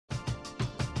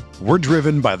We're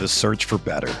driven by the search for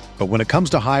better. But when it comes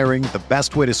to hiring, the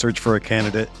best way to search for a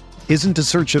candidate isn't to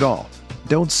search at all.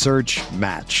 Don't search,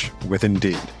 match with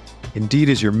Indeed. Indeed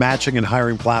is your matching and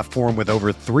hiring platform with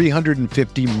over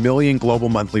 350 million global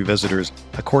monthly visitors,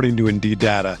 according to Indeed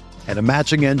data, and a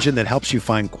matching engine that helps you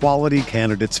find quality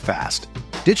candidates fast.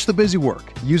 Ditch the busy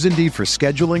work. Use Indeed for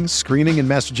scheduling, screening, and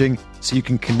messaging so you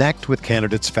can connect with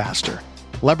candidates faster.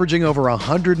 Leveraging over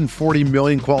 140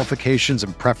 million qualifications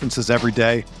and preferences every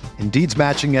day, Indeed's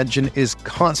matching engine is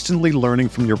constantly learning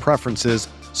from your preferences,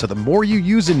 so the more you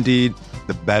use Indeed,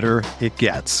 the better it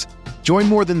gets. Join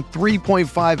more than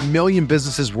 3.5 million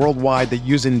businesses worldwide that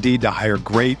use Indeed to hire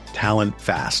great talent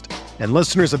fast. And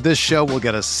listeners of this show will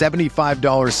get a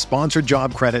 $75 sponsored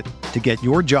job credit to get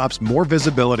your jobs more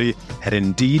visibility at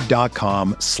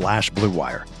Indeed.com/Blue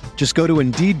Wire. Just go to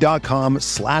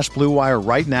Indeed.com/Blue Wire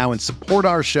right now and support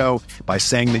our show by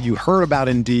saying that you heard about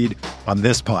Indeed on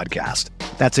this podcast.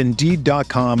 That's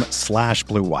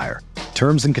Indeed.com/Blue Wire.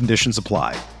 Terms and conditions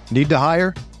apply. Need to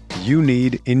hire? You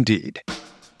need Indeed.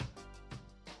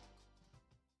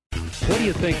 What do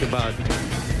you think about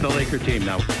the Laker team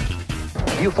now?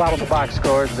 You follow the box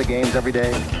scores of the games every day?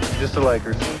 Just the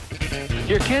Lakers.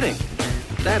 You're kidding.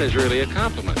 That is really a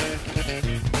compliment.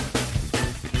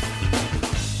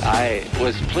 I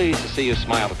was pleased to see you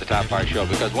smile at the top of our show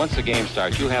because once the game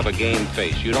starts, you have a game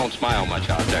face. You don't smile much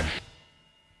out there.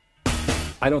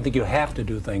 I don't think you have to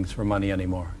do things for money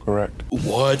anymore. Correct.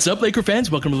 What's up, Laker fans?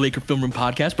 Welcome to the Laker Film Room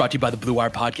Podcast, brought to you by the Blue Wire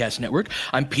Podcast Network.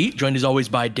 I'm Pete, joined as always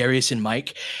by Darius and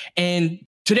Mike. And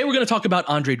today we're going to talk about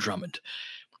Andre Drummond.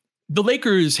 The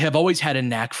Lakers have always had a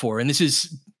knack for, and this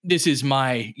is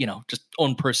my, just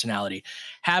own personality,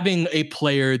 having a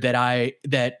player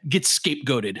that gets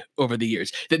scapegoated over the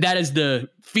years. That is the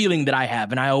feeling that I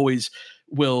have, and I always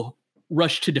will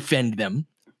rush to defend them.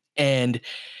 And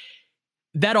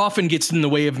that often gets in the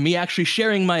way of me actually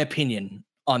sharing my opinion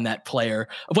on that player,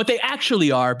 of what they actually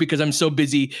are, because I'm so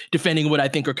busy defending what I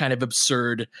think are kind of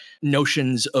absurd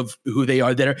notions of who they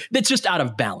are that's just out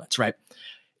of balance, right?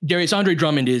 Darius, Andre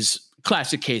Drummond is a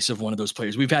classic case of one of those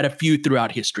players. We've had a few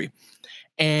throughout history.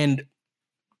 And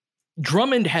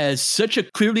Drummond has such a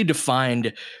clearly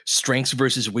defined strengths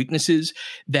versus weaknesses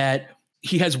that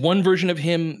he has one version of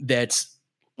him that's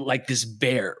like this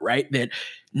bear, right? That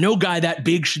no guy that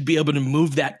big should be able to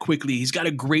move that quickly. He's got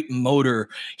a great motor.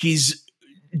 He's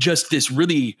just this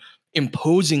really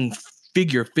imposing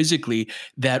figure physically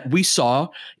that we saw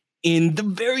in the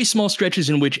very small stretches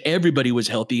in which everybody was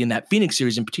healthy. In that Phoenix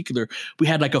series in particular, we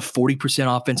had like a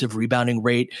 40% offensive rebounding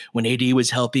rate when AD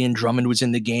was healthy and Drummond was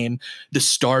in the game. The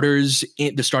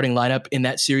starting lineup in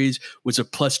that series was a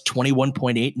plus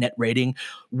 21.8 net rating,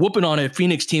 whooping on a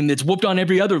Phoenix team that's whooped on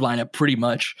every other lineup pretty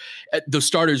much. The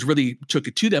starters really took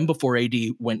it to them before AD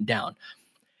went down.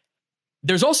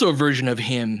 There's also a version of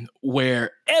him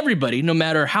where everybody, no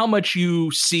matter how much you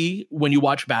see when you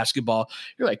watch basketball,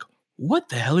 you're like, what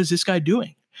the hell is this guy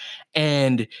doing?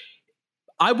 And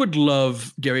I would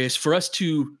love, Darius, for us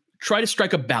to try to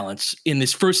strike a balance in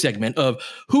this first segment of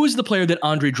who is the player that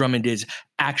Andre Drummond is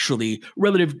actually,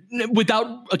 relative,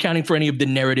 without accounting for any of the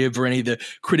narrative or any of the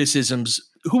criticisms.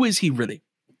 Who is he really?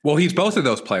 Well, he's both of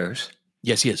those players.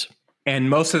 Yes, he is. And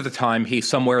most of the time, he's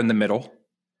somewhere in the middle.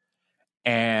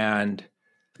 And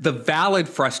the valid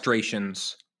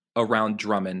frustrations around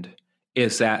Drummond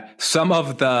is that some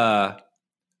of the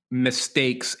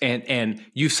mistakes, and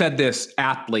you said this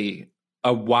aptly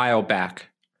a while back,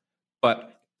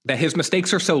 but that his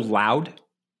mistakes are so loud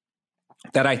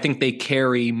that I think they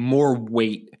carry more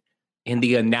weight in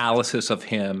the analysis of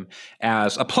him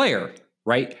as a player,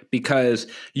 right? Because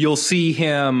you'll see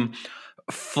him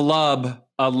flub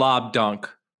a lob dunk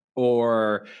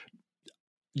or,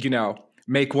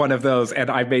 make one of those, and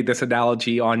I made this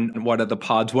analogy on one of the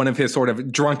pods, one of his sort of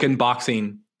drunken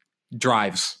boxing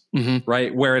drives,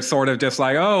 right? Where it's sort of just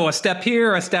like, oh, a step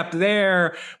here, a step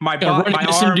there. My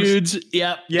arms, dudes.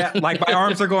 Yeah. Like my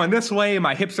arms are going this way.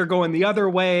 My hips are going the other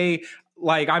way.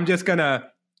 Like, I'm just going to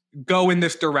go in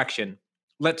this direction.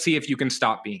 Let's see if you can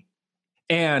stop me.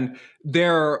 And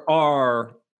there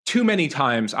are too many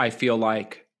times I feel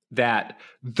like that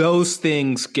those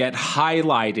things get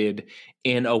highlighted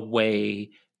in a way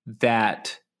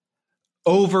that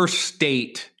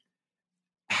overstate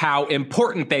how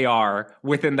important they are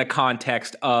within the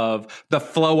context of the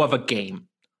flow of a game,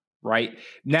 right?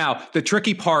 Now, the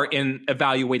tricky part in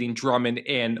evaluating Drummond,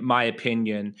 in my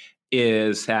opinion,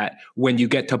 is that when you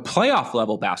get to playoff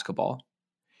level basketball,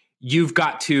 you've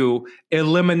got to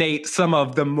eliminate some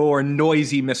of the more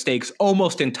noisy mistakes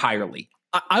almost entirely.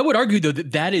 I would argue, though,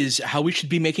 that is how we should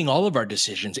be making all of our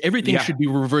decisions. Everything should be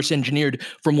reverse engineered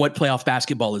from what playoff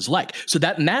basketball is like. So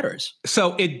that matters.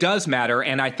 So it does matter.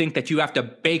 And I think that you have to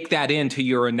bake that into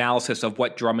your analysis of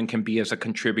what Drummond can be as a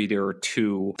contributor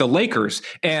to the Lakers.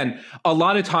 And a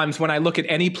lot of times when I look at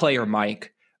any player,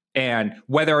 Mike, and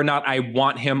whether or not I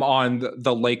want him on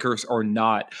the Lakers or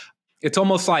not, it's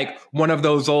almost like one of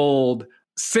those old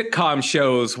sitcom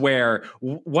shows where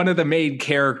one of the main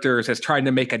characters is trying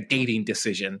to make a dating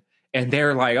decision. And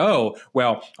they're like, oh,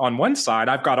 well, on one side,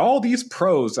 I've got all these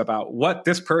pros about what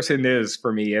this person is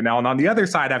for me. And on the other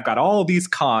side, I've got all these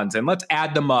cons. And let's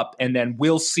add them up. And then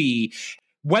we'll see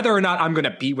whether or not I'm going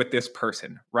to be with this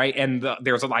person. Right. And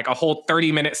there's like a whole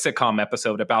 30-minute sitcom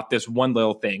episode about this one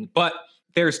little thing. But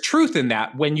there's truth in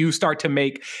that when you start to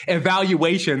make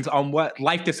evaluations on what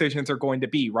life decisions are going to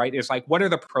be, right? It's like, what are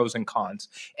the pros and cons?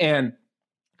 And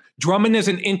Drummond is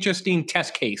an interesting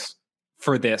test case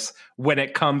for this when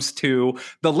it comes to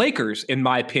the Lakers, in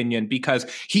my opinion, because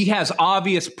he has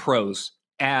obvious pros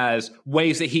as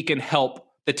ways that he can help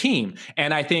the team.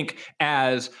 And I think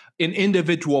as an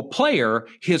individual player,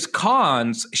 his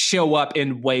cons show up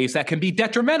in ways that can be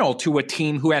detrimental to a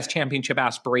team who has championship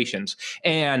aspirations.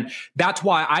 And that's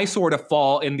why I sort of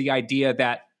fall in the idea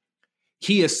that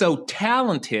he is so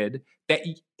talented that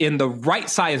in the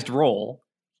right-sized role,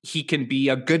 he can be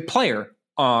a good player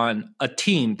on a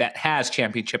team that has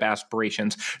championship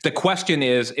aspirations. The question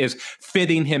is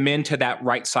fitting him into that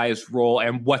right-sized role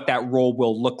and what that role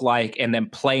will look like, and then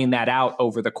playing that out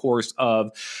over the course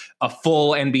of a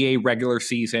full NBA regular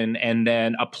season and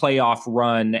then a playoff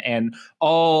run and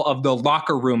all of the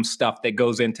locker room stuff that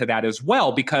goes into that as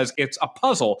well, because it's a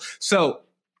puzzle. So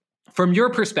from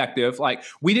your perspective, like,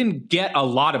 we didn't get a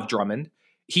lot of Drummond.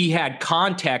 He had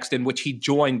context in which he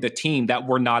joined the team that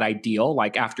were not ideal,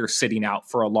 like after sitting out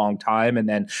for a long time and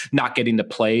then not getting to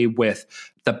play with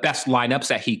the best lineups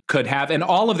that he could have. And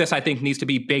all of this, I think, needs to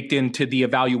be baked into the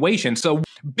evaluation. So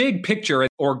big picture,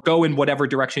 or go in whatever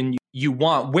direction you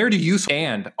want, where do you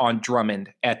stand on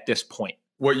Drummond at this point?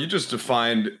 What you just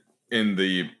defined in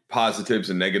the positives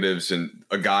and negatives and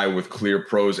a guy with clear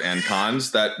pros and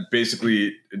cons, that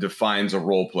basically defines a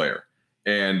role player.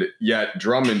 And yet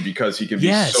Drummond, because he can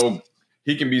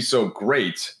be so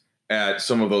great at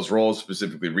some of those roles,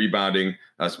 specifically rebounding,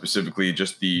 specifically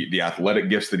just the athletic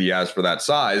gifts that he has for that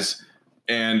size,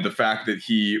 and the fact that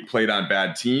he played on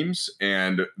bad teams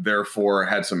and therefore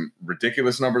had some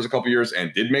ridiculous numbers a couple years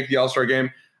and did make the All-Star game.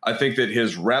 I think that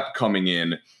his rep coming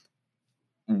in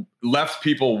left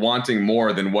people wanting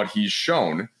more than what he's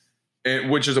shown,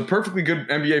 which is a perfectly good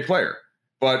NBA player.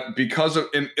 But because of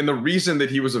and the reason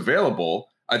that he was available,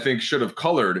 I think should have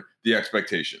colored the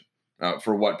expectation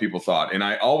for what people thought. And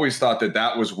I always thought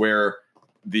that was where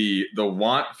the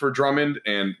want for Drummond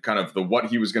and kind of the what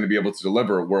he was going to be able to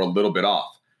deliver were a little bit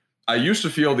off. I used to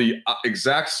feel the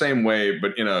exact same way,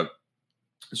 but in a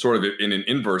sort of in an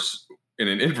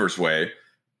inverse way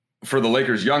for the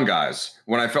Lakers' young guys,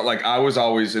 when I felt like I was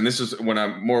always, and this is when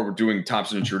I'm more doing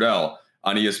Thompson and Trudell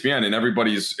on ESPN, and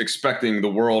everybody's expecting the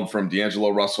world from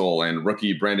D'Angelo Russell and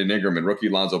rookie Brandon Ingram and rookie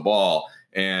Lonzo Ball.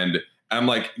 And I'm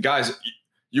like, guys,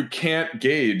 you can't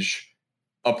gauge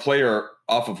a player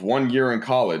off of 1 year in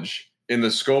college in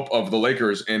the scope of the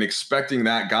Lakers and expecting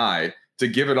that guy to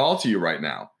give it all to you right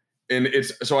now. And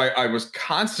I was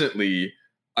constantly,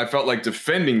 I felt like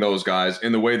defending those guys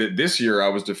in the way that this year I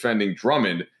was defending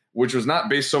Drummond, which was not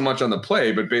based so much on the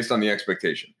play, but based on the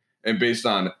expectation and based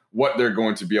on what they're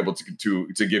going to be able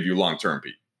to give you long-term,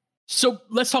 Pete. So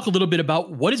let's talk a little bit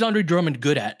about what is Andre Drummond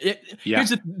good at.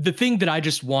 Here's the thing that I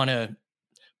just want to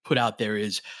put out there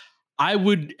is I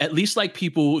would at least like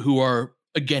people who are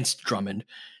against Drummond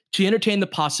to entertain the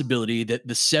possibility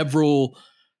that several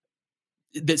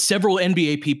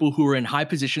NBA people who are in high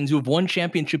positions, who have won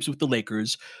championships with the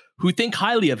Lakers, who think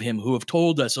highly of him, who have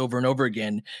told us over and over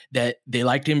again that they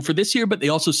liked him for this year, but they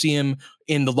also see him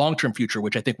in the long-term future,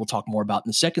 which I think we'll talk more about in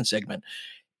the second segment,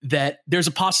 that there's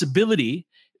a possibility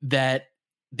that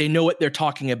they know what they're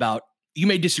talking about. You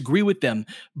may disagree with them,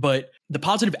 but the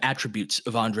positive attributes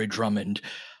of Andre Drummond,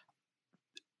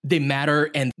 they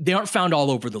matter, and they aren't found all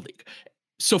over the league.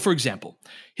 So, for example,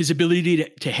 his ability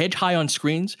to hedge high on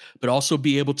screens, but also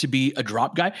be able to be a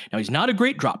drop guy. Now, he's not a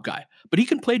great drop guy, but he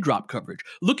can play drop coverage.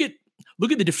 Look at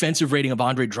the defensive rating of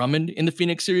Andre Drummond in the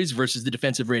Phoenix series versus the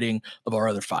defensive rating of our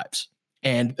other fives.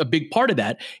 And a big part of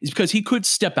that is because he could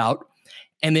step out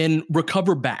and then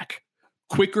recover back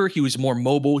quicker. He was more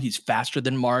mobile. He's faster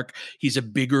than Mark. He's a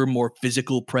bigger, more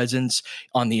physical presence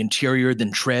on the interior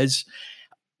than Trez.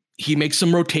 He makes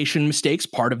some rotation mistakes.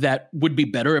 Part of that would be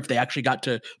better if they actually got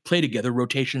to play together.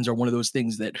 Rotations are one of those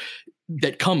things that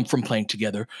that come from playing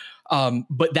together.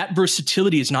 But that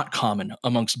versatility is not common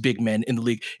amongst big men in the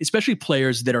league, especially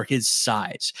players that are his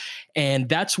size. And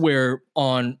that's where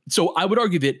so I would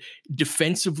argue that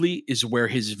defensively is where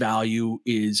his value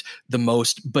is the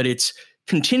most, but it's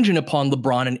contingent upon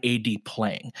LeBron and AD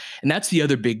playing. And that's the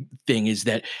other big thing, is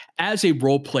that as a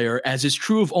role player, as is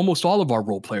true of almost all of our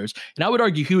role players, and I would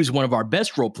argue he was one of our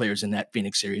best role players in that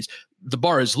Phoenix series. The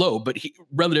bar is low, but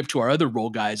relative to our other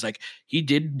role guys, like, he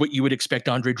did what you would expect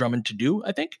Andre Drummond to do,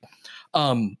 I think.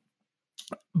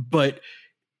 But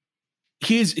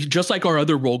he is, just like our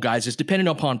other role guys, is dependent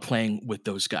upon playing with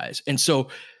those guys. And so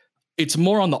it's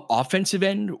more on the offensive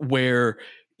end where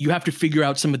you have to figure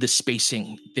out some of the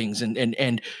spacing things.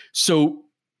 And so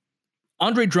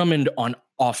Andre Drummond on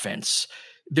offense,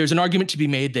 there's an argument to be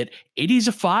made that AD is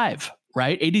a 5,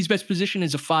 right? AD's best position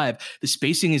is a 5. The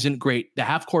spacing isn't great. The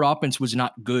half-court offense was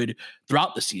not good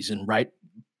throughout the season, right?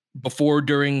 Before,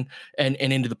 during, and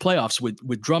into the playoffs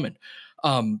with Drummond,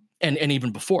 and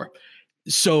even before.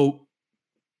 So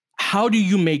how do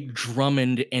you make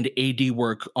Drummond and AD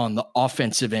work on the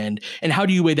offensive end? And how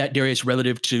do you weigh that, Darius,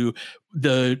 relative to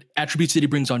the attributes that he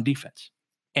brings on defense?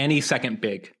 Any second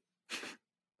big,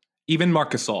 even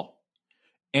Marc Gasol,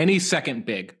 any second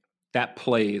big that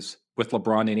plays with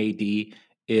LeBron and AD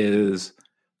is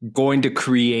going to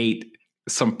create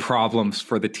some problems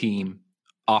for the team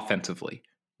offensively,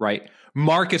 right?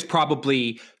 Marc is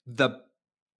probably the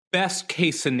best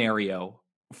case scenario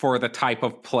for the type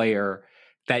of player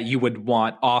that you would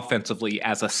want offensively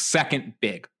as a second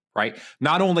big, right?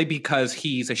 Not only because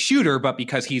he's a shooter, but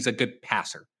because he's a good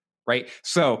passer, right?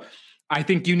 So I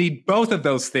think you need both of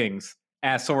those things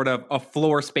as sort of a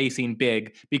floor spacing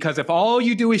big, because if all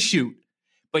you do is shoot,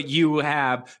 but you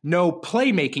have no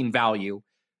playmaking value,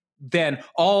 then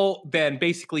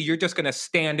basically you're just going to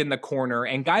stand in the corner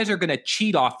and guys are going to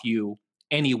cheat off you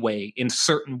anyway in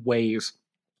certain ways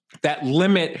that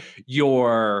limit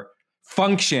your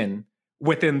function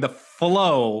within the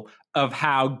flow of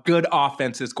how good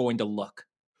offense is going to look.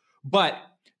 But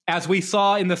as we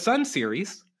saw in the Sun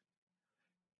series,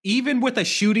 even with a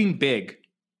shooting big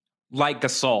like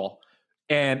Gasol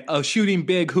and a shooting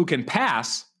big who can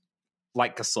pass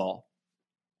like Gasol,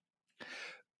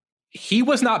 he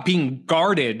was not being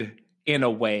guarded in a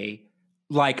way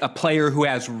like a player who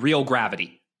has real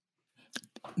gravity.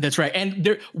 That's right.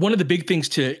 And one of the big things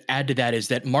to add to that is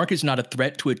that Marc is not a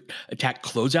threat to attack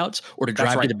closeouts or to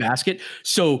drive to the basket.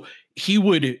 So they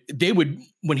would,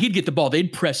 when he'd get the ball,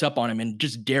 they'd press up on him and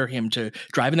just dare him to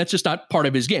drive. And that's just not part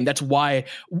of his game. That's why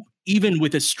even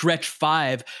with a stretch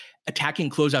 5, attacking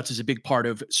closeouts is a big part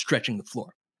of stretching the floor.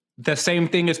 The same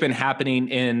thing has been happening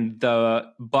in the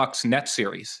Bucks Nets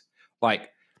series, like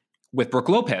with Brook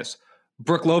Lopez.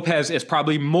 Brook Lopez is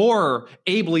probably more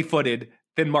ably footed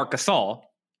than Marc Gasol,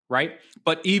 right?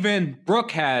 But even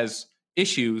Brook has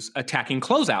issues attacking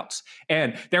closeouts.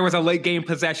 And there was a late game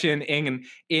possession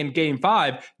in game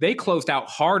 5. They closed out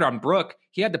hard on Brook.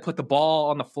 He had to put the ball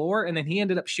on the floor, and then he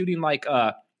ended up shooting like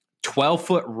a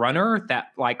 12-foot runner that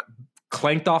like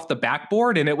clanked off the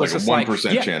backboard. And it was like just a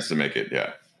 1% chance to make it.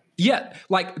 Yeah. Yeah.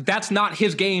 Like that's not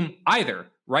his game either.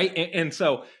 Right. And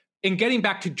so in getting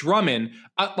back to Drummond,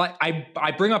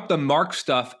 I bring up the Marc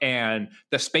stuff and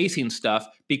the spacing stuff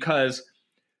because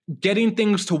getting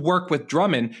things to work with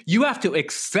Drummond, you have to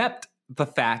accept the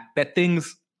fact that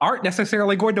things aren't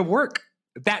necessarily going to work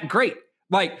that great.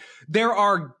 Like there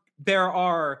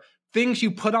are things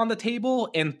you put on the table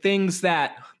and things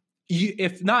that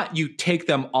if not, you take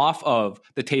them off of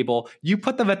the table, you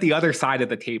put them at the other side of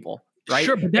the table. Right.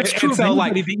 Sure, but that's true of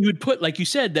anybody that you would put, like you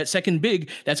said, that second big,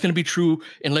 that's going to be true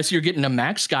unless you're getting a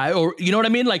max guy or, you know what I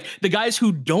mean? Like the guys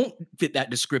who don't fit that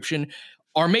description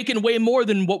are making way more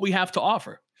than what we have to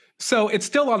offer. So it's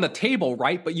still on the table,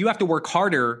 right? But you have to work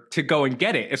harder to go and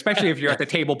get it, especially if you're at the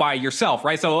table by yourself,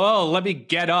 right? So, let me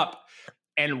get up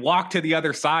and walk to the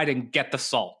other side and get the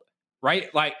salt,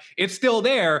 right? Like it's still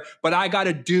there, but I got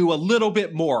to do a little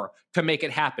bit more to make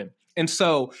it happen. And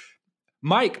so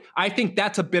Mike, I think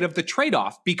that's a bit of the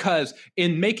trade-off because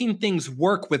in making things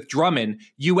work with Drummond,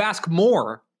 you ask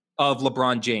more of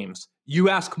LeBron James. You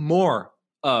ask more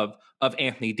of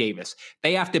Anthony Davis.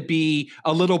 They have to be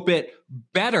a little bit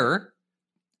better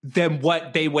than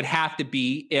what they would have to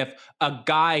be if a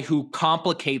guy who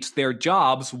complicates their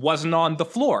jobs wasn't on the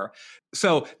floor.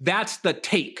 So that's the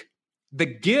take. The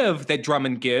give that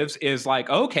Drummond gives is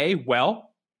like, okay,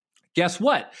 well, guess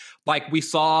what? Like we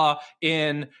saw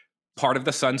in part of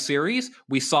the Sun series.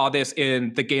 We saw this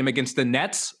in the game against the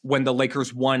Nets when the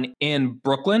Lakers won in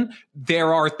Brooklyn.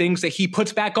 There are things that he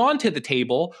puts back onto the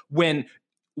table when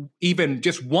even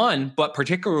just one, but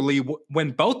particularly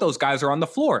when both those guys are on the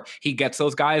floor. He gets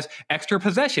those guys extra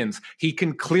possessions. He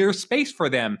can clear space for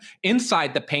them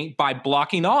inside the paint by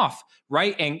blocking off,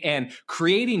 right? And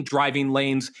creating driving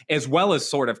lanes, as well as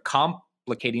sort of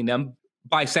complicating them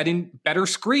by setting better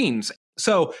screens.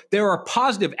 So there are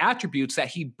positive attributes that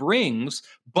he brings,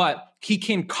 but he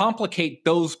can complicate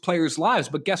those players' lives.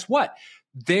 But guess what?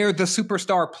 They're the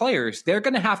superstar players. They're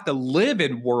going to have to live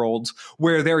in worlds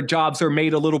where their jobs are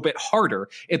made a little bit harder.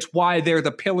 It's why they're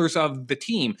the pillars of the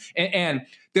team. And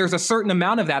there's a certain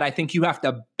amount of that I think you have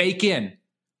to bake in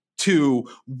to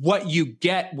what you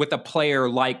get with a player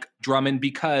like Drummond,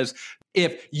 because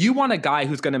if you want a guy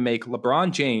who's going to make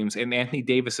LeBron James and Anthony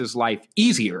Davis's life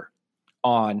easier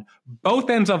on both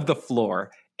ends of the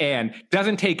floor and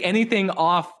doesn't take anything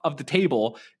off of the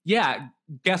table, yeah,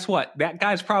 guess what? That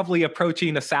guy's probably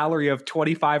approaching a salary of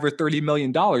 $25 or $30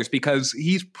 million, because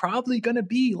he's probably going to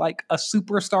be like a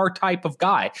superstar type of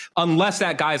guy, unless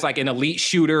that guy's like an elite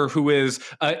shooter who is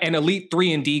an elite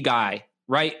 3-and-D guy,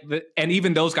 right? And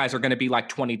even those guys are going to be like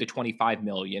 20 to 25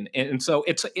 million. And so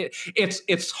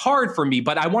it's hard for me,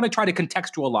 but I want to try to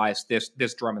contextualize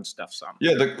this Drummond stuff some.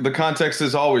 Yeah, the context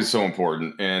is always so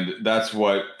important, and that's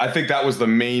what I think that was the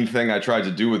main thing I tried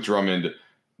to do with Drummond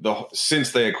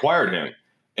since they acquired him.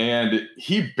 And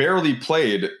he barely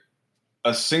played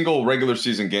a single regular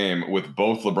season game with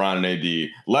both LeBron and AD,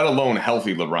 let alone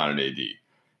healthy LeBron and AD.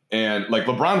 And like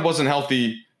LeBron wasn't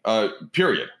healthy,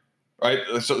 period. Right.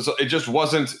 So it just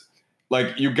wasn't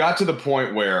like, you got to the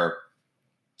point where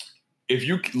if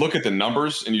you look at the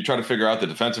numbers and you try to figure out the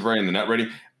defensive rating and the net rating,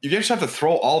 you just have to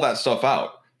throw all that stuff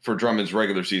out for Drummond's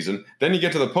regular season. Then you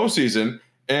get to the postseason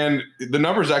and the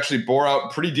numbers actually bore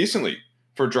out pretty decently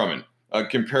for Drummond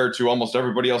compared to almost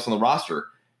everybody else on the roster.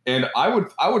 And I would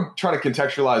try to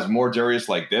contextualize more, Darius,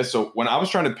 like this. So when I was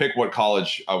trying to pick what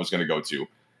college I was going to go to,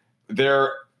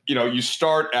 there, you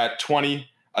start at 20.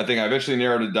 I think I eventually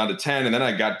narrowed it down to 10, and then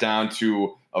I got down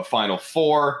to a Final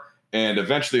Four and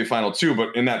eventually a Final Two.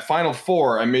 But in that Final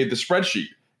Four, I made the spreadsheet.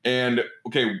 And,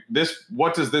 okay,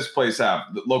 what does this place have?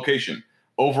 The location,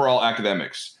 overall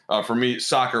academics. For me,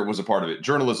 soccer was a part of it,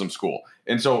 journalism school.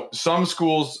 And so some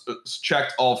schools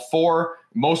checked all 4.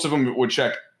 Most of them would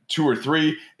check 2 or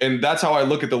 3. And that's how I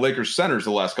look at the Lakers centers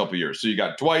the last couple of years. So you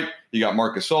got Dwight, you got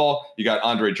Marc Gasol, you got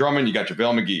Andre Drummond, you got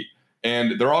JaVale McGee.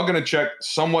 And they're all going to check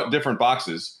somewhat different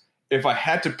boxes. If I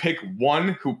had to pick one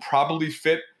who probably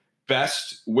fit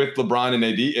best with LeBron and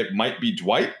AD, it might be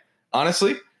Dwight,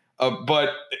 honestly. But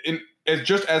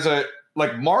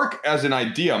Mark as an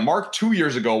idea, Mark 2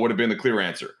 years ago would have been the clear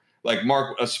answer. Like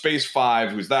Mark, a space 5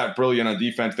 who's that brilliant on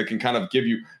defense that can kind of give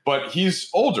you, but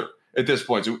he's older at this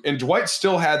point. So, and Dwight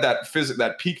still had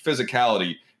that peak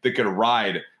physicality that could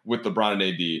ride with LeBron and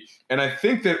AD. And I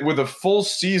think that with a full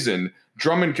season,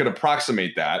 Drummond could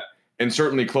approximate that, and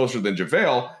certainly closer than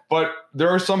JaVale, but there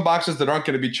are some boxes that aren't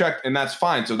going to be checked, and that's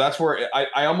fine. So that's where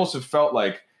I almost have felt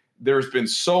like there's been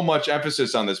so much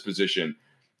emphasis on this position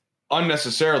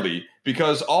unnecessarily,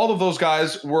 because all of those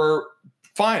guys were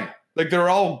fine. Like, they're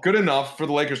all good enough for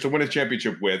the Lakers to win a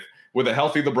championship with a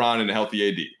healthy LeBron and a healthy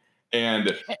AD.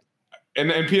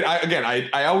 And Pete,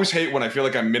 I always hate when I feel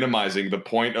like I'm minimizing the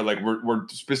point, or like we're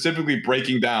specifically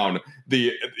breaking down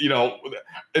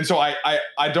and so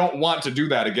I don't want to do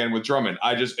that again with Drummond.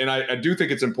 I do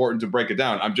think it's important to break it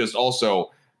down. I'm just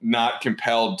also not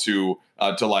compelled to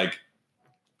like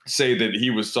say that he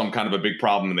was some kind of a big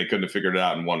problem and they couldn't have figured it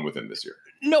out and won with him this year.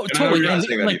 No, totally.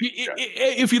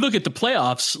 If you look at the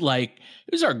playoffs, like,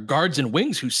 these are guards and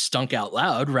wings who stunk out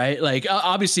loud, right? Like,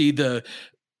 obviously the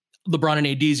LeBron and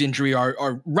AD's injury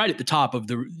are right at the top of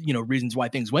the reasons why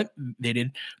things went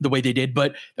the way they did,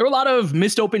 but there were a lot of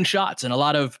missed open shots and a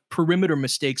lot of perimeter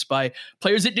mistakes by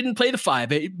players that didn't play the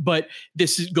 5. But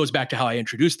this goes back to how I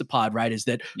introduced the pod, right? Is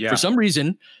that for some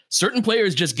reason certain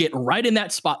players just get right in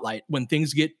that spotlight when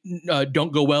things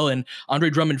don't go well, and Andre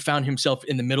Drummond found himself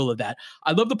in the middle of that.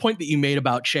 I love the point that you made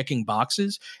about checking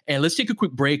boxes, and let's take a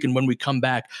quick break, and when we come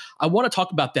back, I want to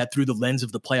talk about that through the lens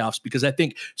of the playoffs, because I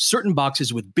think certain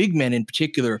boxes with big men in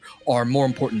particular are more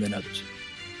important than others.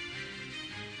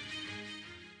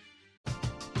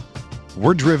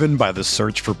 We're driven by the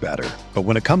search for better, but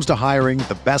when it comes to hiring,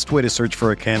 the best way to search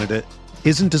for a candidate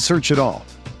isn't to search at all.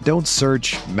 Don't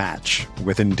search, match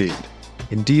with Indeed.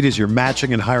 Indeed is your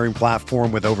matching and hiring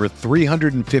platform with over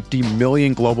 350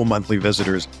 million global monthly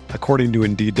visitors, according to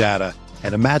Indeed data,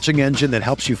 and a matching engine that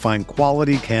helps you find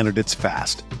quality candidates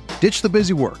fast. Ditch the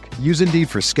busy work. Use Indeed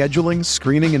for scheduling,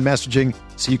 screening, and messaging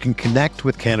so you can connect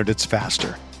with candidates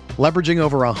faster. Leveraging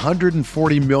over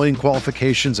 140 million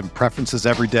qualifications and preferences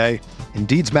every day,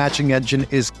 Indeed's matching engine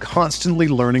is constantly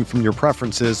learning from your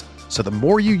preferences, so the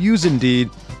more you use Indeed,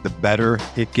 the better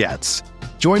it gets.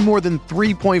 Join more than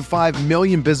 3.5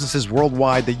 million businesses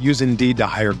worldwide that use Indeed to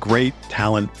hire great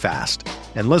talent fast.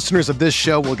 And listeners of this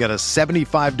show will get a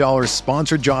 $75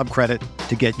 sponsored job credit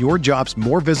to get your jobs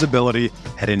more visibility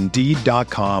at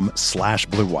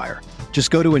Indeed.com/Blue Wire. Just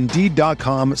go to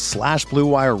Indeed.com/Blue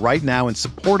Wire right now and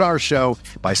support our show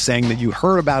by saying that you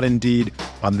heard about Indeed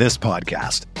on this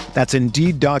podcast. That's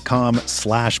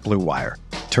Indeed.com/Blue Wire.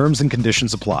 Terms and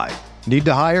conditions apply. Need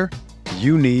to hire?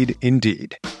 You need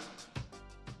Indeed.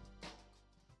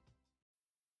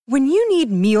 When you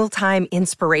need mealtime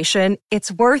inspiration, it's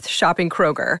worth shopping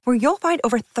Kroger, where you'll find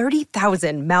over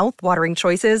 30,000 mouth-watering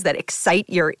choices that excite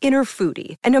your inner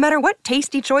foodie. And no matter what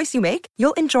tasty choice you make,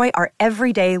 you'll enjoy our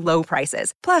everyday low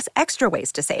prices, plus extra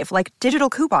ways to save, like digital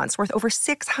coupons worth over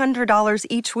 $600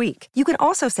 each week. You can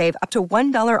also save up to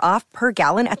 $1 off per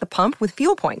gallon at the pump with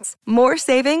fuel points. More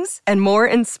savings and more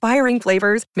inspiring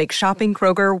flavors make shopping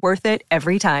Kroger worth it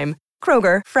every time.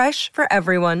 Kroger, fresh for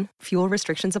everyone. Fuel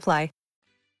restrictions apply.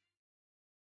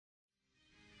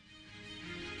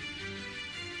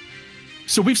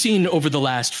 So we've seen over the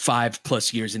last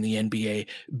 5+ years in the NBA,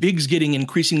 bigs getting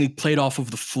increasingly played off of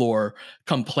the floor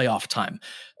come playoff time.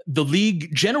 The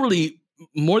league generally,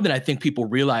 more than I think people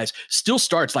realize, still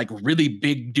starts like really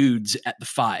big dudes at the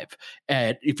 5.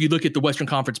 And if you look at the Western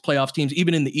Conference playoff teams,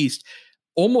 even in the East,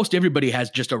 almost everybody has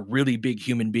just a really big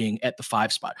human being at the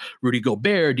 5 spot. Rudy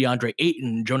Gobert, DeAndre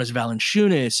Ayton, Jonas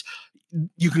Valanciunas,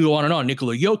 you can go on and on,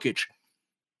 Nikola Jokic.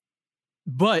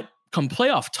 But come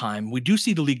playoff time, we do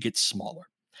see the league get smaller.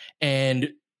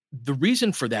 And the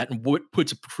reason for that, and what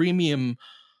puts a premium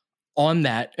on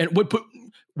that, and what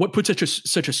puts such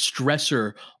a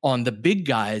stressor on the big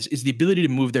guys, is the ability to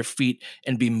move their feet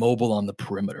and be mobile on the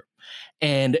perimeter.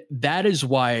 And that is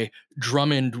why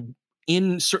Drummond,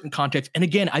 in certain contexts, and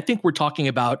again, I think we're talking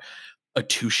about a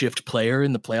 2-shift player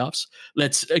in the playoffs.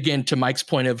 Let's, again, to Mike's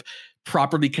point of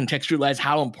properly contextualize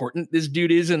how important this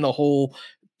dude is in the whole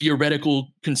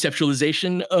theoretical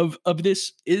conceptualization of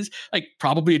this, is like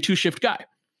probably a 2-shift guy.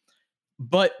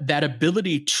 But that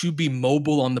ability to be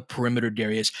mobile on the perimeter,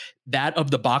 Darius, that of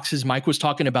the boxes Mike was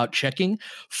talking about checking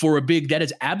for a big, that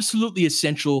is absolutely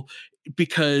essential,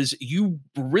 because you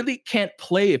really can't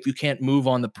play if you can't move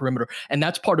on the perimeter. And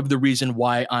that's part of the reason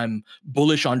why I'm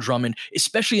bullish on Drummond,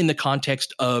 especially in the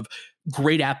context of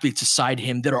great athletes aside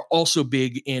him that are also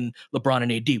big in LeBron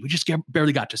and AD. We just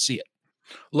barely got to see it.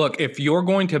 Look, if you're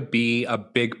going to be a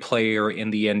big player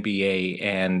in the NBA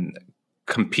and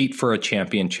compete for a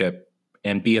championship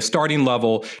and be a starting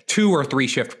level 2 or 3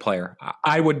 shift player,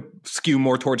 I would skew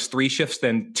more towards 3 shifts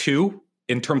than 2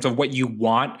 in terms of what you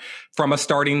want from a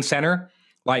starting center.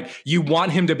 Like, you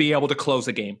want him to be able to close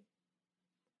a game,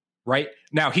 right?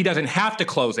 Now, he doesn't have to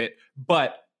close it,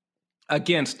 but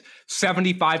against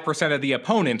 75% of the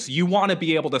opponents, you want to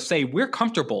be able to say, we're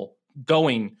comfortable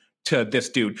going to this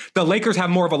dude. The Lakers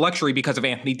have more of a luxury because of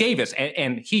Anthony Davis,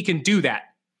 and he can do that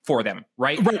for them,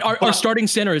 right? Right. Our starting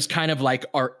center is kind of like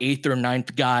our 8th or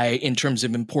 9th guy in terms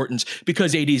of importance,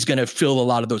 because AD is going to fill a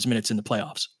lot of those minutes in the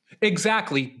playoffs.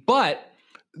 Exactly. But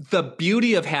the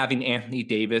beauty of having Anthony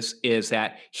Davis is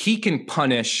that he can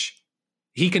punish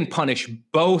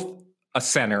both a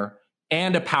center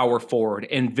and a power forward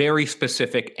in very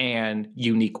specific and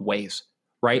unique ways.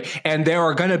 Right. And there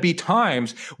are going to be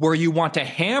times where you want to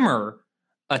hammer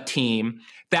a team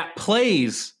that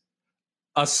plays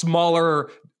a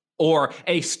smaller or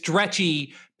a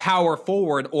stretchy power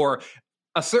forward or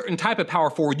a certain type of power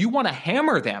forward. You want to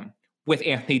hammer them with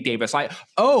Anthony Davis. Like,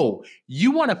 oh, you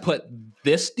want to put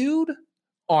this dude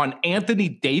on Anthony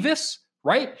Davis?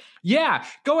 Right? Yeah,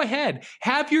 go ahead.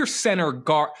 Have your center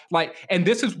guard. And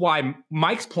this is why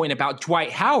Mike's point about Dwight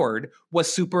Howard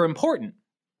was super important.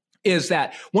 Is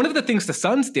that one of the things the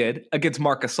Suns did against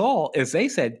Marc Gasol is they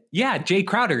said, yeah, Jay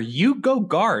Crowder, you go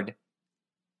guard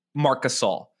Marc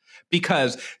Gasol.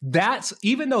 Because that's,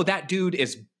 even though that dude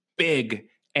is big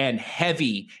and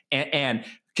heavy and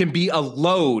can be a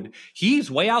load,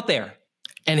 he's way out there.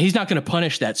 And he's not going to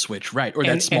punish that switch, right? Or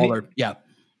that smaller, yeah.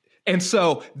 And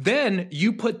so then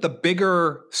you put the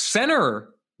bigger center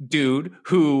dude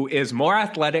who is more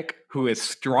athletic, who is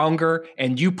stronger,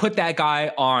 and you put that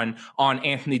guy on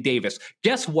Anthony Davis.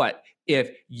 Guess what? If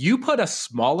you put a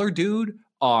smaller dude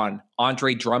on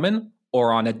Andre Drummond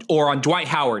or on Dwight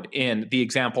Howard, in the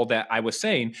example that I was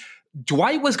saying,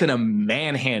 Dwight was going to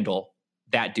manhandle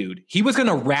that dude. He was going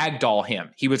to ragdoll him.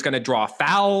 He was going to draw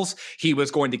fouls. He was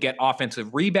going to get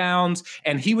offensive rebounds,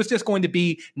 and he was just going to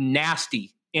be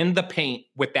nasty in the paint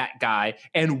with that guy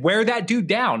and wear that dude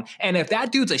down. And if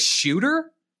that dude's a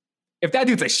shooter,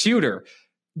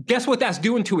 guess what that's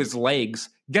doing to his legs?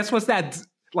 Guess what's that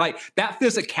like? That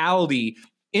physicality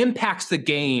impacts the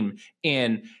game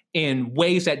in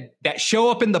ways that show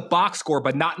up in the box score,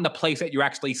 but not in the place that you're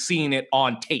actually seeing it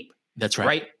on tape. That's right.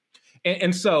 Right.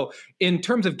 And so in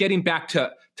terms of getting back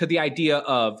to the idea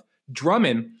of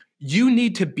Drummond, you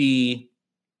need to be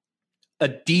a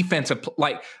defensive,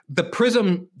 like the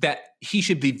prism that he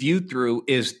should be viewed through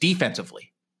is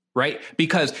defensively, right?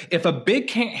 Because if a big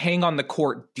can't hang on the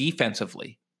court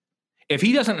defensively, if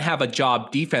he doesn't have a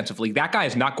job defensively, that guy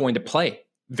is not going to play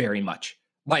very much.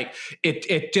 Like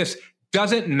it just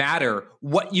doesn't matter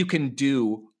what you can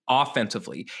do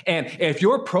offensively. And if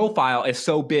your profile is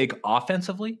so big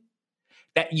offensively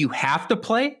that you have to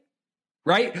play,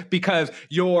 right? Because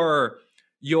you're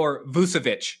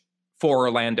Vucevic for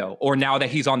Orlando, or now that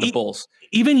he's on the Bulls.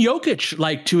 Even Jokic,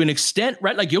 like to an extent,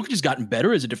 right? Like Jokic has gotten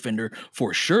better as a defender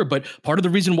for sure, but part of the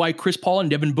reason why Chris Paul and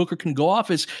Devin Booker can go off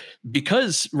is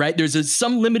because, right, there's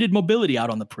some limited mobility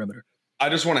out on the perimeter. I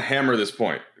just want to hammer this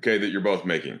point, okay, that you're both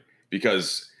making,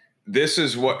 because this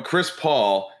is what Chris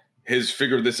Paul has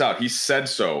figured this out. He said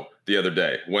so the other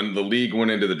day when the league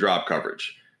went into the drop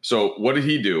coverage. So what did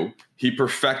he do? He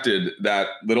perfected that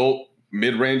little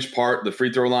mid-range part, the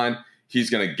free throw line. He's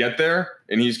going to get there,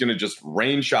 and he's going to just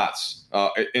rain shots.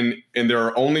 And there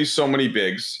are only so many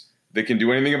bigs that can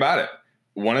do anything about it.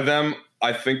 One of them,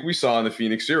 I think we saw in the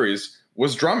Phoenix series,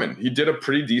 was Drummond. He did a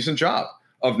pretty decent job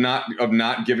of not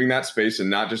giving that space and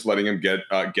not just letting him get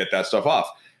that stuff off.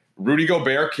 Rudy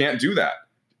Gobert can't do that.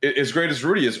 As great as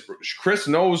Rudy is, Chris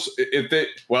knows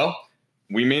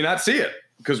we may not see it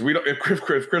because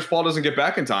if Chris Paul doesn't get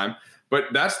back in time, but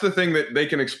that's the thing that they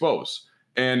can expose.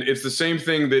 And it's the same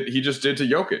thing that he just did to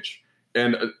Jokic.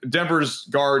 And Denver's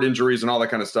guard injuries and all that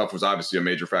kind of stuff was obviously a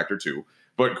major factor too.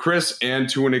 But Chris, and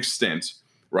to an extent,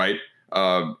 right,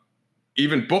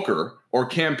 even Booker or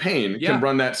Campaign can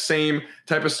run that same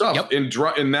type of stuff. Yep.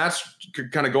 And that's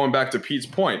kind of going back to Pete's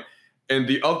point. And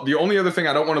the only other thing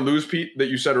I don't want to lose, Pete, that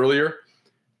you said earlier,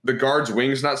 the guards'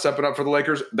 wings not stepping up for the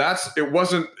Lakers. That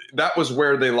was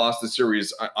where they lost the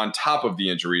series on top of the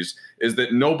injuries, is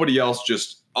that nobody else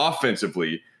just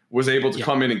offensively was able to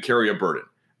come in and carry a burden.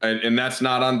 And that's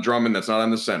not on Drummond. That's not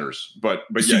on the centers. But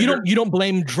so you don't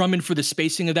blame Drummond for the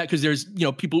spacing of that, because there's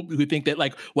people who think that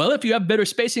like, well, if you have better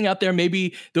spacing out there,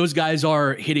 maybe those guys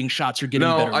are hitting shots or getting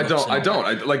better. No, I don't.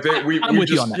 I'm with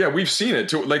you on that. Yeah, we've seen it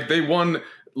too. Like they won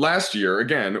last year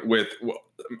again with.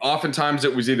 Oftentimes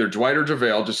it was either Dwight or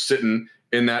JaVale just sitting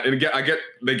in that. And again,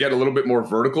 they get a little bit more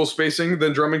vertical spacing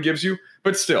than Drummond gives you,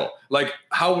 but still, like,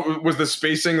 how was the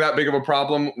spacing that big of a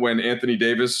problem when Anthony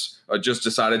Davis just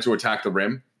decided to attack the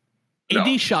rim?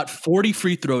 AD shot 40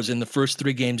 free throws in the first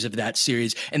 3 games of that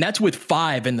series, and that's with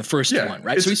 5 in the first one,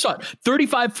 right? So he shot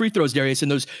 35 free throws, Darius, in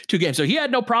those 2 games. So he had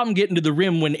no problem getting to the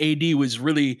rim when AD was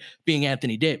really being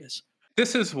Anthony Davis.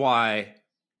 This is why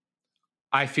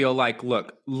I feel like,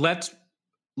 look, let's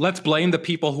blame the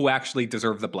people who actually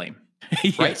deserve the blame.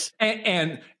 Yes.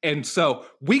 Right? And so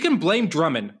we can blame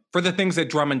Drummond for the things that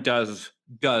Drummond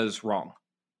does wrong.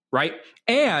 Right.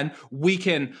 And we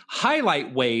can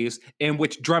highlight ways in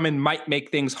which Drummond might make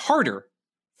things harder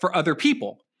for other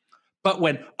people. But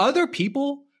when other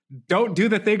people don't do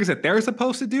the things that they're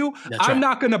supposed to do, I'm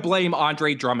not going to blame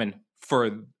Andre Drummond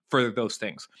for those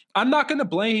things. I'm not going to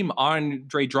blame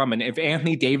Andre Drummond if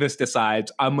Anthony Davis decides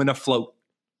I'm going to float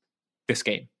this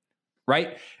game.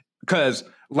 Right. Because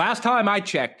last time I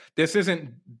checked, this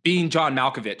isn't being John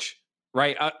Malkovich.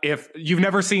 Right. If you've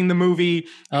never seen the movie.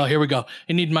 Oh, here we go.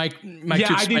 I need Mike. Yeah,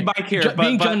 I need Mike here.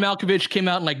 John Malkovich came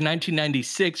out in like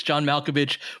 1996. John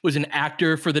Malkovich was an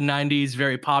actor for the 90s,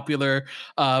 very popular.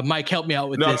 Mike, help me out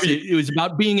with this. It was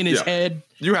about being in his head.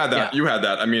 You had that. Yeah. You had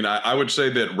that. I mean, I would say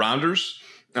that Rounders,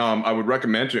 I would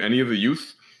recommend to any of the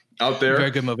youth out there.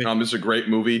 Very good movie. This is a great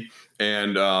movie.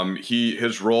 And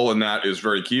his role in that is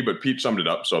very key. But Pete summed it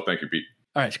up. So thank you, Pete.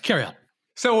 All right. Carry on.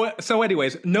 So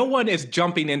anyways, no one is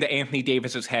jumping into Anthony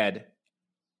Davis's head,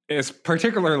 is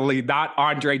particularly not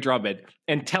Andre Drummond,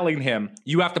 and telling him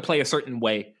you have to play a certain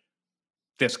way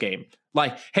this game.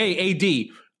 Like, hey,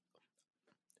 AD,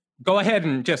 go ahead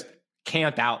and just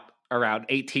camp out around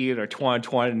 18 or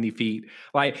 20 feet.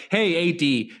 Like, hey,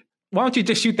 AD, why don't you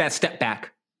just shoot that step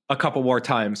back a couple more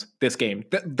times this game?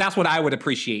 That's what I would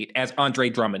appreciate as Andre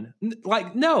Drummond.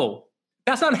 Like, no,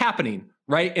 that's not happening,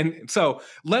 right? And so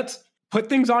let's put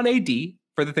things on AD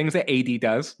for the things that AD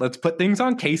does. Let's put things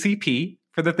on KCP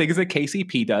for the things that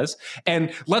KCP does.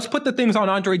 And let's put the things on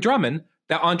Andre Drummond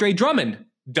that Andre Drummond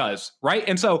does, right?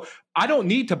 And so I don't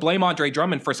need to blame Andre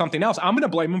Drummond for something else. I'm going to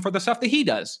blame him for the stuff that he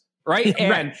does, right?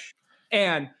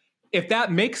 And if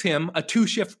that makes him a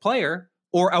 2-shift player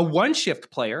or a 1-shift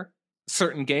player,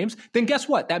 certain games, then guess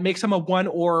what? That makes him a 1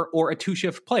 or a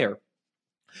 2-shift player.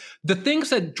 The things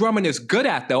that Drummond is good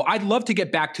at, though, I'd love to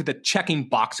get back to the checking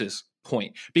boxes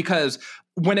point, because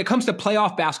when it comes to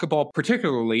playoff basketball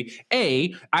particularly,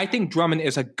 I think Drummond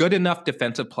is a good enough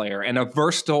defensive player and a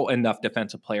versatile enough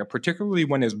defensive player, particularly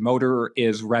when his motor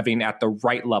is revving at the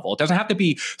right level. It doesn't have to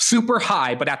be super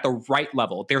high, but at the right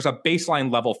level. There's a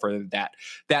baseline level for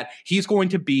that he's going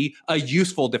to be a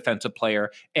useful defensive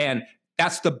player, and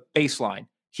that's the baseline.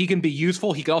 He can be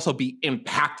useful. He can also be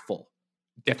impactful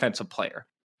defensive player.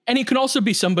 And he can also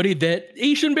be somebody that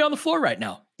he shouldn't be on the floor right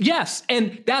now. Yes,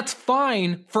 and that's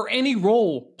fine for any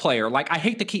role player. Like, I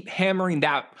hate to keep hammering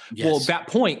that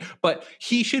point, but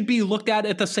he should be looked at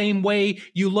it the same way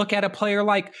you look at a player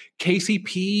like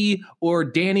KCP or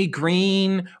Danny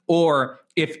Green, or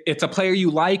if it's a player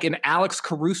you like, and Alex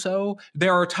Caruso.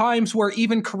 There are times where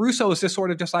even Caruso is just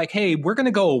sort of just like, hey, we're going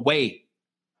to go away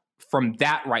from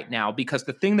that right now because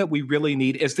the thing that we really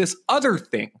need is this other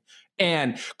thing.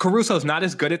 And Caruso's not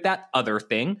as good at that other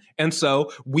thing. And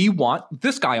so we want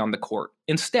this guy on the court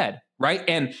instead, right?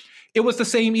 And it was the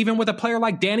same even with a player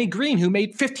like Danny Green, who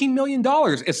made $15 million.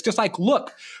 It's just like,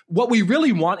 look, what we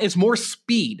really want is more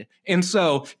speed. And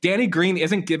so Danny Green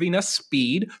isn't giving us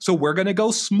speed. So we're going to go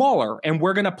smaller and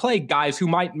we're going to play guys who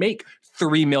might make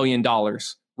 $3 million,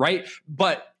 right?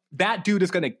 But that dude is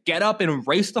going to get up and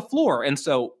race the floor. And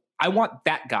so I want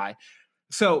that guy.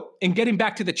 So in getting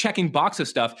back to the checking boxes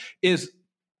stuff is,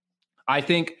 I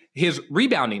think his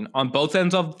rebounding on both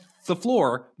ends of the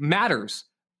floor matters,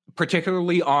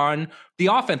 particularly on the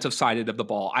offensive side of the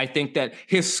ball. I think that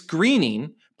his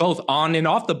screening, both on and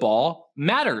off the ball,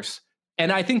 matters.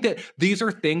 And I think that these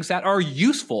are things that are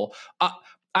useful.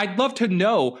 I'd love to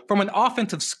know from an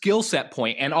offensive skill set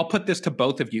point, and I'll put this to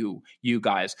both of you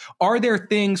guys, are there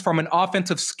things from an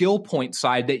offensive skill point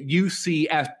side that you see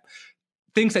as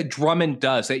things that Drummond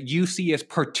does that you see as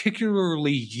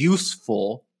particularly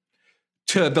useful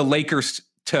to the Lakers,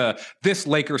 to this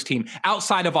Lakers team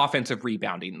outside of offensive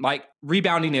rebounding? Like,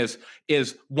 rebounding is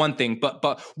one thing,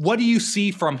 but what do you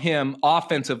see from him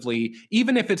offensively,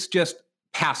 even if it's just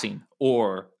passing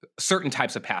or certain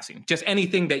types of passing, just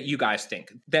anything that you guys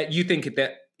think that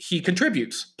he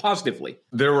contributes positively?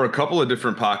 There were a couple of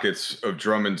different pockets of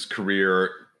Drummond's career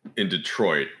in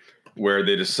Detroit where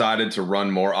they decided to run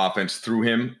more offense through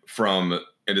him and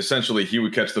essentially he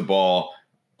would catch the ball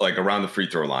like around the free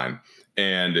throw line,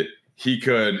 and he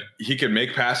could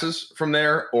make passes from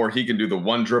there, or he can do the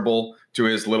one dribble to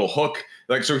his little hook.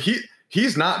 Like, so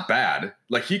he's not bad.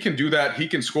 Like, he can do that. He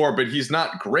can score, but he's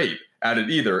not great at it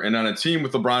either. And on a team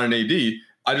with LeBron and AD,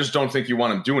 I just don't think you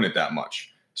want him doing it that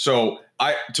much. So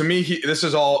this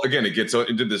is all, again, it gets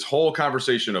into this whole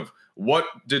conversation of, what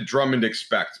did Drummond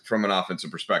expect from an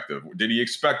offensive perspective? Did he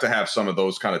expect to have some of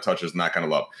those kind of touches and that kind of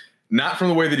love? Not from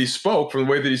the way that he spoke. From the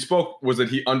way that he spoke was that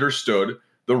he understood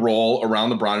the role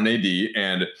around LeBron and AD.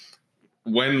 And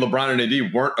when LeBron and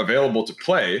AD weren't available to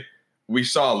play, we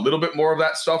saw a little bit more of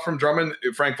that stuff from Drummond.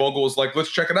 Frank Vogel was like,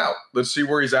 let's check it out. Let's see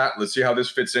where he's at. Let's see how this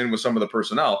fits in with some of the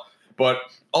personnel. But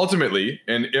ultimately,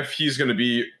 and if he's going to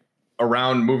be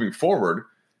around moving forward,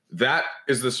 that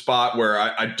is the spot where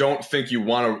I don't think you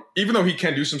want to, even though he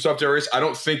can do some stuff, Darius, I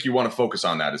don't think you want to focus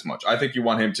on that as much. I think you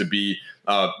want him to be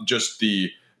just the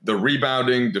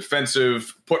rebounding,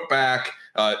 defensive, put back,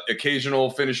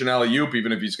 occasional finish an alley-oop,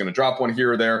 even if he's going to drop one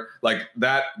here or there. Like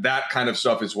that kind of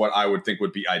stuff is what I would think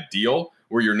would be ideal,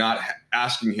 where you're not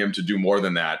asking him to do more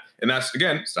than that. And that's,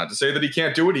 again, it's not to say that he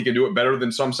can't do it. He can do it better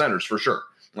than some centers for sure.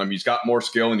 He's got more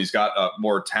skill and he's got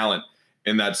more talent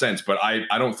in that sense, but I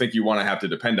don't think you want to have to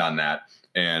depend on that.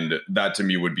 And that to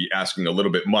me would be asking a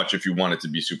little bit much if you want it to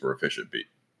be super efficient, Pete.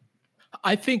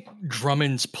 I think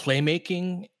Drummond's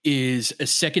playmaking is a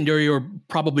secondary, or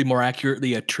probably more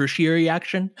accurately a tertiary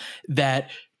action,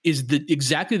 that is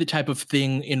exactly the type of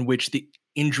thing in which the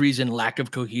injuries and lack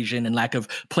of cohesion and lack of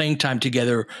playing time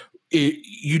together,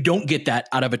 you don't get that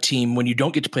out of a team when you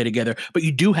don't get to play together, but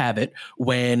you do have it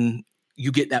when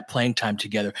you get that playing time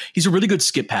together. He's a really good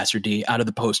skip passer, D, out of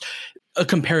the post. A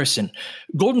comparison,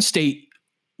 Golden State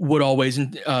would always,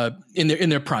 in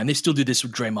their prime, they still do this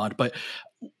with Draymond, but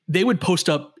they would post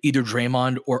up either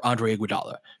Draymond or Andre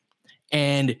Iguodala.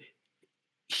 And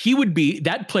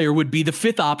that player would be the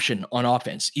fifth option on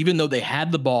offense, even though they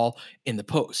had the ball in the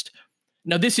post.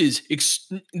 Now, this is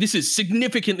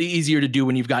significantly easier to do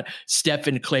when you've got Steph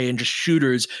and Clay and just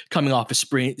shooters coming off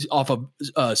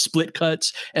of split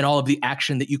cuts and all of the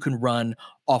action that you can run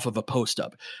off of a post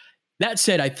up. That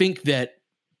said, I think that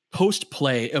post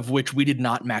play, of which we did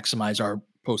not maximize our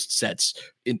post sets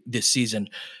in this season.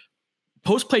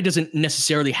 Post play doesn't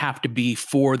necessarily have to be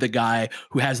for the guy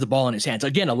who has the ball in his hands.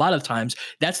 Again, a lot of times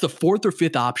that's the fourth or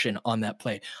fifth option on that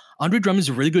play. Andre Drummond is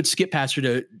a really good skip passer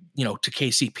to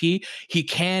KCP. He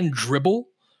can dribble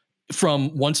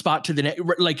from one spot to the next.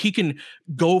 Like he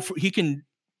can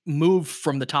move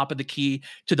from the top of the key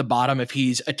to the bottom if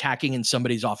he's attacking and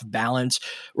somebody's off balance,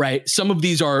 right? Some of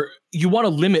these you want to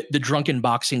limit the drunken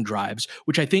boxing drives,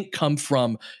 which I think come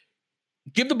from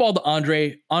give the ball to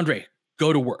Andre,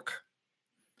 go to work.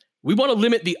 We want to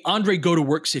limit the Andre go to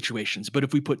work situations, but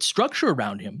if we put structure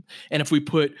around him and if we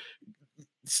put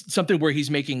something where he's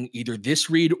making either this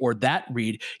read or that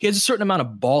read, he has a certain amount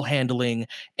of ball handling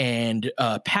and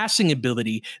passing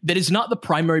ability that is not the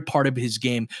primary part of his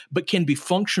game, but can be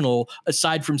functional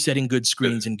aside from setting good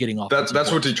screens and getting off. That's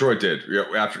what Detroit did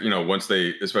after, once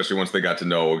they got to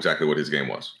know exactly what his game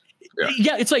was.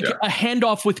 Yeah, it's like a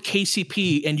handoff with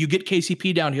KCP, and you get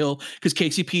KCP downhill because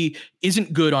KCP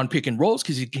isn't good on pick and rolls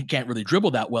because he can't really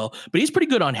dribble that well, but he's pretty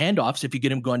good on handoffs if you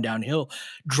get him going downhill.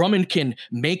 Drummond can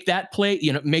make that play,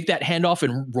 make that handoff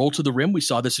and roll to the rim. We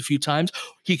saw this a few times.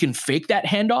 He can fake that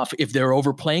handoff if they're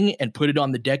overplaying and put it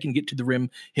on the deck and get to the rim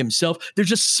himself. There's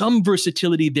just some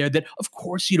versatility there that, of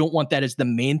course, you don't want that as the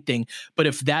main thing, but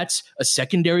if that's a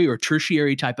secondary or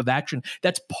tertiary type of action,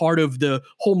 that's part of the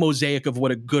whole mosaic of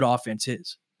what a good offense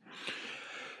is.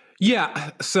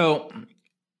 Yeah. So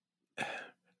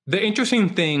the interesting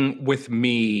thing with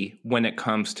me when it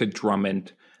comes to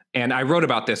Drummond, and I wrote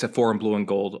about this at 4 and Blue and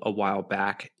Gold a while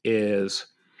back, is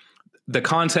the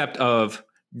concept of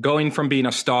going from being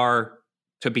a star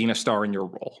to being a star in your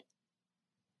role,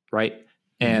 right?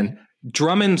 Mm-hmm. And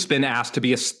Drummond's been asked to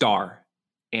be a star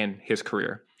in his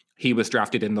career. He was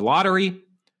drafted in the lottery.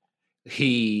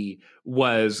 He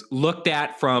was looked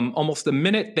at from almost the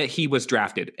minute that he was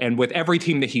drafted. And with every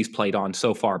team that he's played on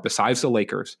so far, besides the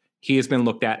Lakers, he has been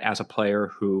looked at as a player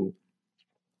who,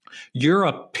 you're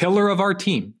a pillar of our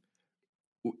team.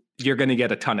 You're going to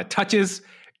get a ton of touches.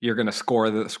 You're going to score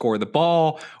the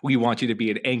ball. We want you to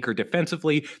be an anchor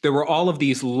defensively. There were all of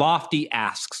these lofty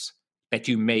asks that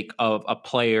you make of a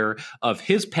player of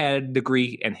his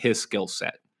pedigree and his skill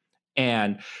set.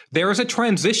 And there is a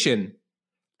transition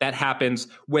that happens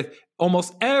with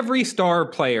almost every star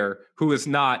player who is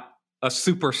not a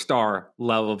superstar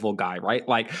level guy, right?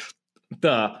 Like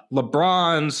the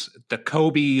LeBrons, the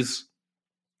Kobes,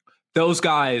 those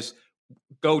guys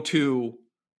go to,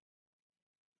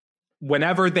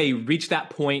 whenever they reach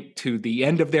that point to the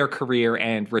end of their career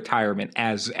and retirement,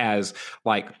 as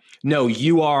like, no,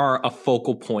 you are a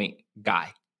focal point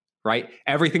guy, right?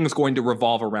 Everything's going to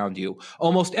revolve around you.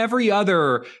 Almost every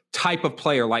other type of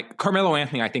player, like Carmelo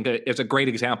Anthony, I think is a great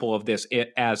example of this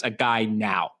as a guy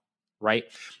now, right?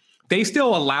 They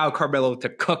still allow Carmelo to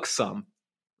cook some,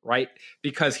 right?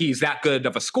 Because he's that good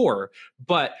of a scorer,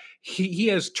 but he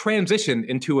has transitioned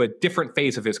into a different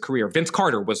phase of his career. Vince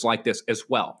Carter was like this as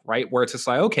well, right? Where it's just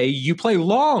like, okay, you play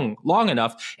long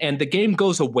enough and the game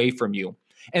goes away from you.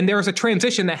 And there's a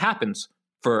transition that happens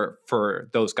for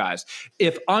those guys.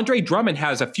 If Andre Drummond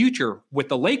has a future with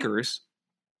the Lakers,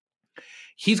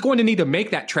 he's going to need to make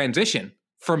that transition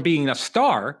from being a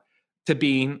star to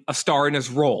being a star in his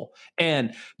role.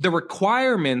 And the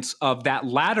requirements of that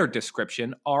latter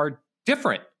description are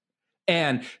different.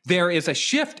 And there is a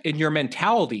shift in your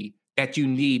mentality that you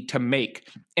need to make.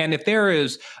 And if there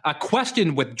is a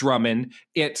question with Drummond,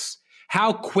 it's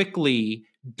how quickly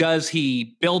does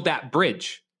he build that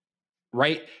bridge,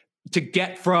 right? To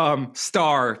get from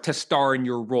star to star in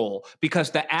your role,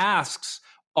 because the asks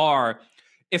are,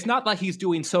 it's not like he's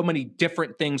doing so many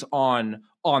different things on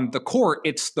the court.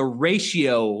 It's the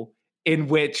ratio in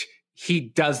which he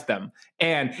does them.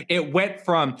 And it went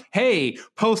from, hey,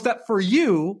 post up for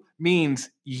you means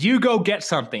you go get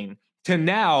something, to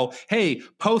now, hey,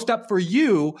 post up for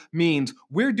you means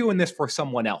we're doing this for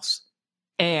someone else.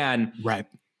 And right.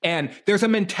 And there's a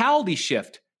mentality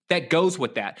shift that goes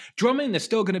with that. Drummond is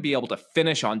still going to be able to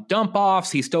finish on dump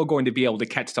offs. He's still going to be able to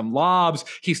catch some lobs.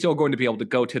 He's still going to be able to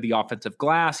go to the offensive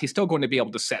glass. He's still going to be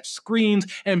able to set screens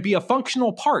and be a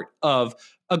functional part of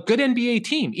a good NBA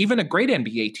team, even a great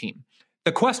NBA team.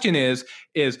 The question is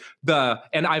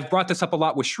and I've brought this up a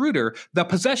lot with Schroeder, the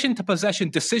possession to possession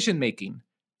decision making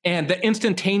and the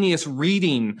instantaneous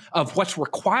reading of what's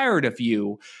required of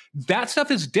you. That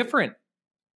stuff is different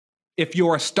if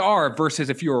you're a star versus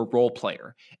if you're a role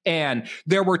player. And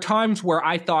there were times where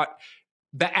I thought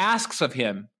the asks of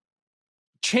him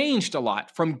changed a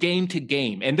lot from game to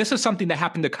game. And this is something that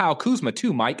happened to Kyle Kuzma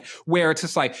too, Mike, where it's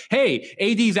just like, hey,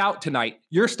 AD's out tonight.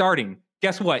 You're starting.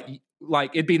 Guess what?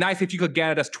 Like, it'd be nice if you could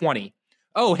get us 20.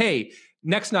 oh, hey,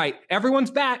 next night,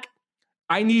 everyone's back.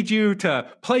 I need you to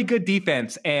play good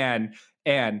defense and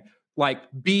like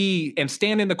be and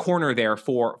stand in the corner there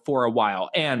for a while.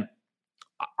 And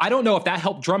I don't know if that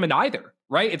helped Drummond either,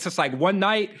 right? It's just like one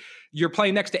night you're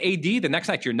playing next to AD, the next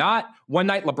night you're not. One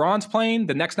night LeBron's playing,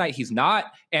 the next night he's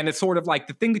not. And it's sort of like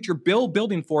the thing that you're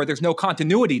building for, there's no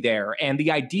continuity there. And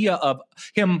the idea of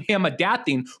him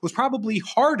adapting was probably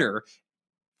harder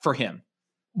for him.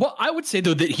 Well, I would say,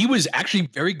 though, that he was actually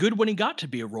very good when he got to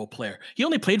be a role player. He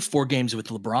only played 4 games with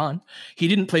LeBron. He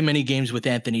didn't play many games with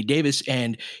Anthony Davis,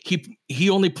 and he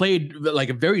only played like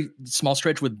a very small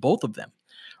stretch with both of them,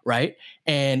 right?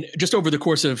 And just over the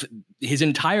course of his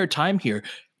entire time here,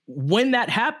 when that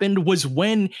happened was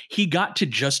when he got to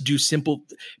just do simple,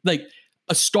 like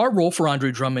a star role for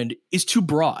Andre Drummond is too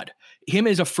broad. Him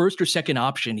as a first or second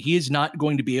option, he is not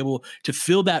going to be able to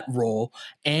fill that role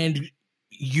and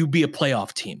you be a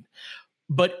playoff team.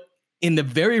 But in the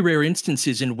very rare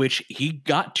instances in which he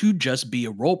got to just be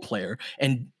a role player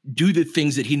and do the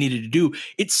things that he needed to do,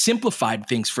 it simplified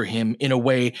things for him in a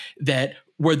way that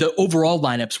where the overall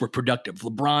lineups were productive.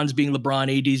 LeBron's being LeBron,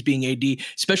 AD's being AD,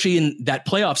 especially in that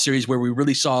playoff series where we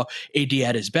really saw AD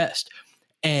at his best.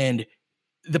 And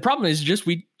the problem is just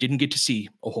we didn't get to see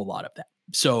a whole lot of that.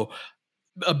 So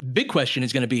a big question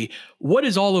is going to be, what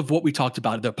is all of what we talked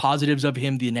about, the positives of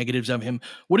him, the negatives of him,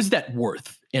 what is that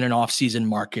worth in an off-season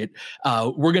market?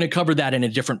 We're going to cover that in a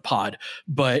different pod,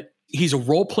 but he's a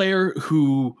role player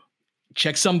who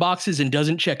checks some boxes and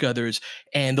doesn't check others,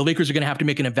 and the Lakers are going to have to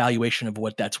make an evaluation of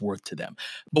what that's worth to them.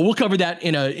 But we'll cover that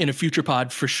in a future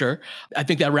pod for sure. I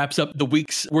think that wraps up the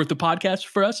week's worth of podcast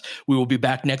for us. We will be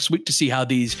back next week to see how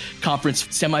these conference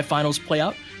semifinals play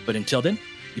out. But until then,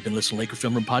 you've been listening to Laker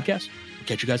Film Room Podcast. We'll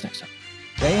catch you guys next time.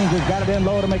 James has got it in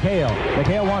low to McHale.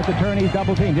 McHale wants to turn, he's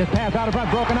double teamed. Just pass out in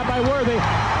front, broken up by Worthy.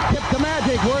 Tip to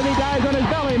Magic. Worthy dies on his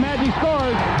belly. Magic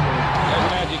scores. There's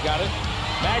Magic, got it.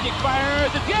 Magic fires.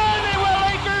 It's good. They will.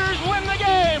 Lakers win the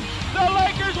game. The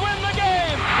Lakers win the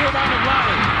game. Rebound of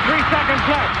Lonnie. 3 seconds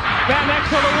left. Van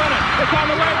Exel to win it. It's on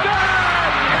the way. Good.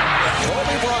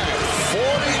 Kobe Bryant,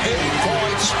 48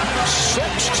 points,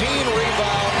 16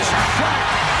 rebounds. Shot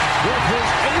with his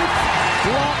 8th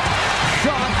block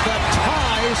shot that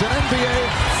ties an NBA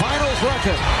Finals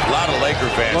record. A lot of Laker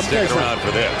fans sticking around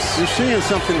for this. You're seeing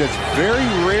something that's very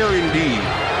rare indeed.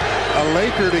 A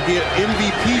Laker to get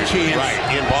MVP chance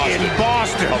in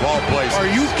Boston. Of all places. Are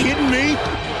you kidding me?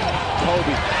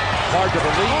 Kobe, hard to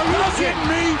believe. Are you kidding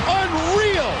me?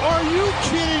 Unreal. Are you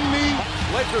kidding me?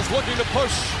 Lakers looking to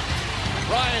push.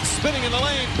 Bryant spinning in the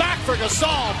lane. Back for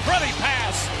Gasol. Pretty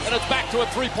pass. And it's back to a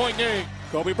 3-point game.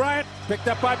 Kobe Bryant picked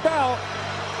up by Bell.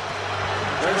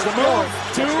 There's the move.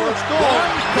 2, 1.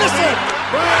 Listen.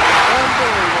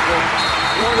 Unbelievable.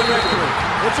 For the victory.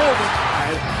 It's over.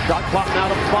 Shot clock now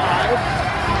to 5.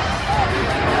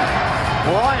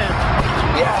 Bryant.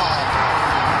 Yes.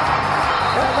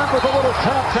 And that was a little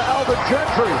tap to Alvin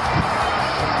Gentry.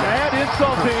 Add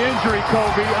insult to injury,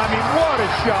 Kobe. I mean, what a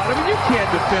shot. I mean, you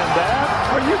can't defend that.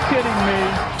 Are you kidding me?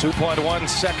 2.1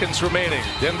 seconds remaining.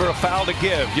 Denver a foul to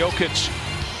give. Jokic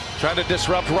trying to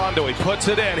disrupt Rondo. He puts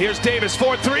it in. Here's Davis,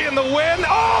 4-3 in the win.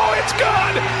 Oh, it's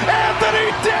good!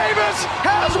 Anthony Davis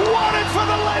has won it for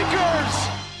the Lakers!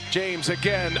 James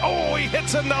again. Oh, he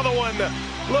hits another one.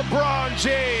 LeBron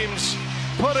James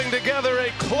putting together a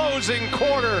closing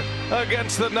quarter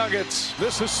against the Nuggets.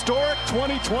 This historic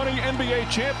 2020 NBA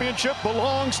championship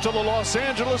belongs to the Los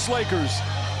Angeles Lakers.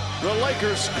 The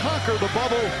Lakers conquer the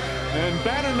bubble, and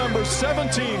banner number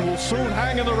 17 will soon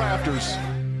hang in the rafters.